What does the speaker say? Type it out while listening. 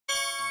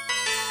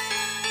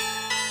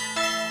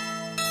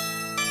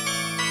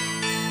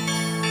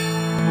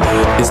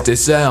It's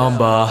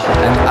December,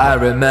 and I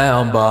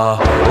remember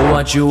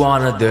what you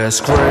wanted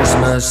this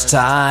Christmas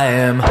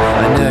time.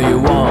 I knew you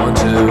want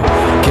to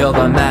kill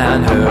the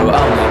man who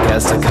only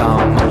cares to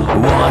come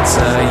once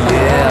a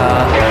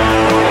year.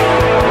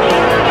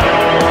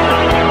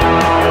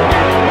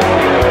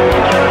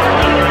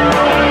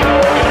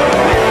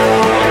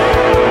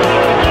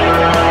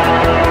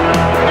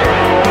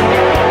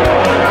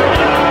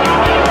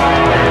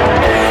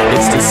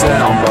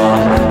 December,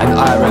 and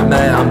I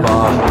remember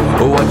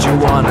what you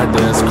wanted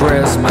this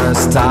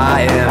Christmas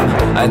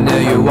time. I knew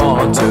you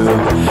want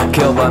to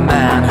kill the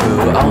man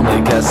who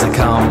only cares to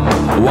come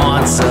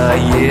once a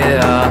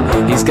year.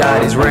 He's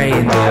got his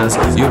reindeers,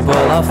 you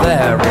pull off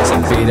their ears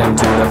and feed him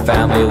to the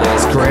family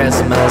this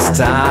Christmas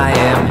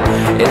time.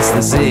 It's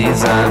the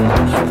season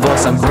for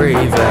some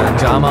grieving.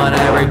 Come on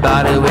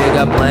everybody, we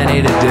got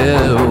plenty to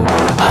do.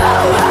 Oh,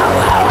 oh,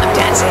 oh, I'm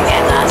dancing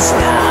in the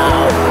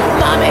snow.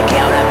 Mommy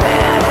killed a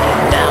man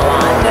and no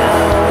one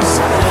knows.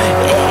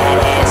 It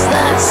is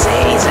the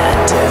season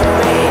to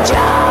be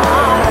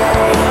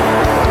jolly.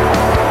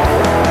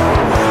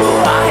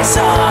 I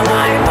saw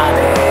my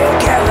mommy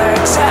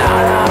killing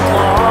Santa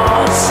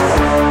Claus.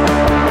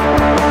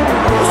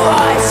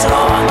 I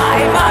saw my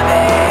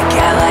mommy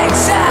killing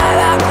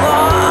Santa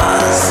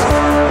Claus.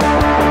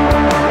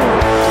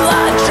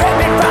 Blood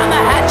dripping from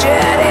the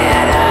hatchet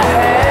in her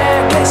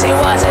hair, 'cause he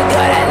wasn't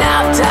good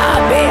enough to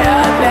be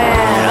a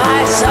man.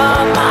 I saw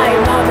my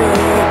mommy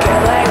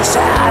killing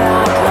Santa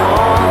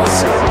Claus.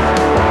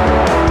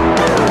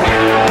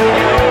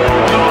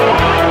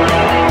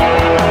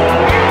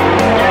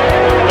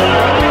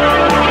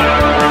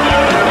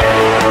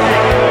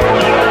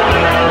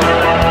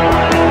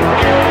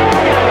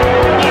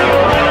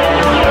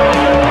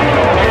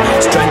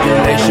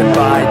 Strangulation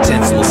by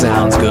tinsel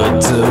sounds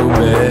good to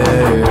me.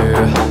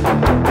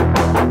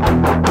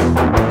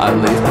 I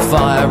leave the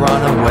fire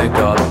on and wake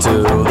up to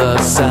the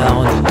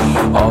sound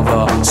of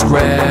a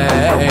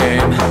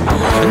scream.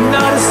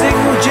 Not a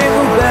single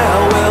jingle bell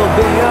will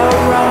be a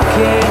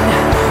rocking,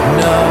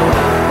 no.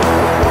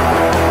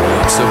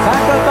 So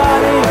pack my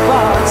body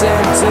parts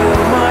into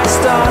my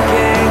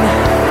stocking.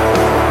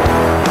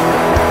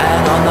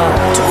 And on the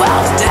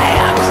 12th day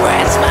of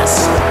Christmas,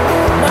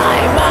 my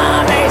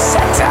mommy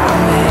said to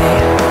me,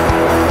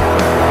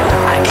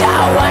 I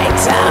can't wait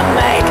to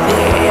make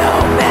the